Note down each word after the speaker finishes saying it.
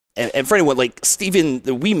And for anyone, like Steven,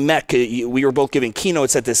 we met, we were both giving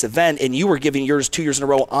keynotes at this event, and you were giving yours 2 years in a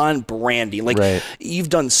row on branding. Like, you've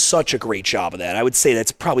done such a great job of that. I would say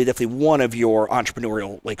that's probably definitely one of your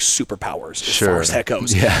entrepreneurial like superpowers as far as that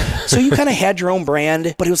goes. So you kind of had your own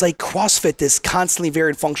brand, but it was like CrossFit, this constantly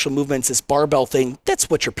varied functional movements, this barbell thing. That's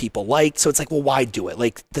what your people like. So it's like, well, why do it?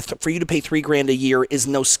 Like, for you to pay $3,000 a year is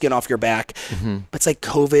no skin off your back. But it's like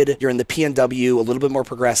COVID. You're in the PNW, a little bit more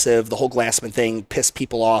progressive. The whole Glassman thing pissed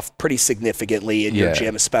people off pretty significantly in your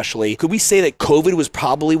gym especially. Could we say that COVID was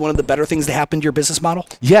probably one of the better things that happened to your business model?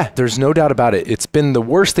 Yeah, there's no doubt about it. It's been the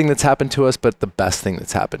worst thing that's happened to us, but the best thing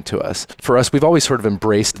that's happened to us. For us, we've always sort of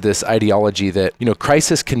embraced this ideology that, you know,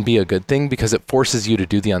 crisis can be a good thing because it forces you to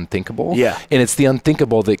do the unthinkable. And it's the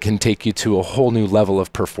unthinkable that can take you to a whole new level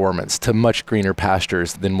of performance, to much greener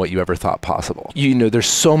pastures than what you ever thought possible. You know, there's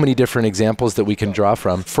so many different examples that we can draw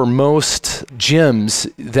from. For most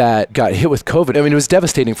gyms that got hit with COVID, I mean, it was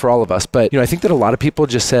devastating for all of us, but, you know, I think that a lot of people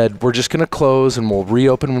just said, we're just going to close and we'll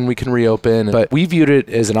reopen when we can reopen. But we viewed it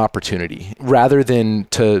as an opportunity rather than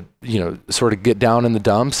to, you know, sort of get down in the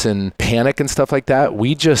dumps and panic and stuff like that.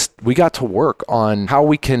 We got to work on how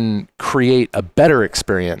we can create a better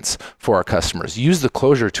experience for our customers, use the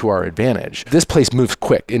closure to our advantage. This place moves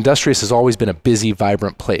quick. Industrious has always been a busy,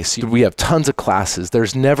 vibrant place. We have tons of classes.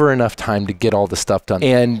 There's never enough time to get all the stuff done.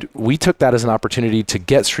 And we took that as an opportunity to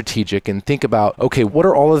get strategic and think about, okay, what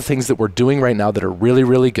are all of the things that we're doing right now that are really,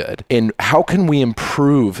 really good? And how can we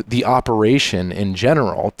improve the operation in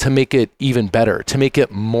general to make it even better, to make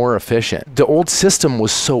it more efficient? The old system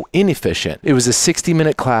was so inefficient. It was a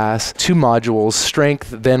 60-minute class, 2 modules, strength,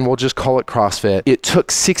 then we'll just call it CrossFit. It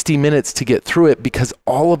took 60 minutes to get through it because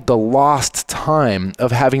all of the lost time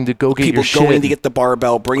of having to go get your shit. People going to get the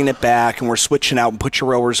barbell, bringing it back, and we're switching out and put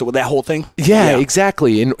your rowers, that whole thing? Yeah,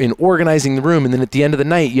 exactly. In organizing the room, and then at the end of the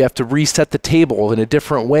night, you have to reset the table in a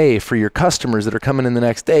different way for your customers that are coming in the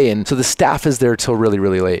next day. And so the staff is there till really,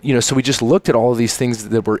 really late. You know, so we just looked at all of these things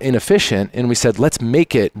that were inefficient and we said, let's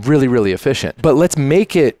make it really, really efficient. But let's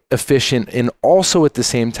make it efficient and also at the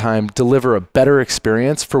same time deliver a better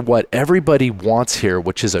experience for what everybody wants here,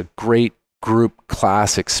 which is a great group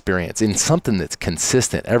class experience in something that's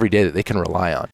consistent every day that they can rely on.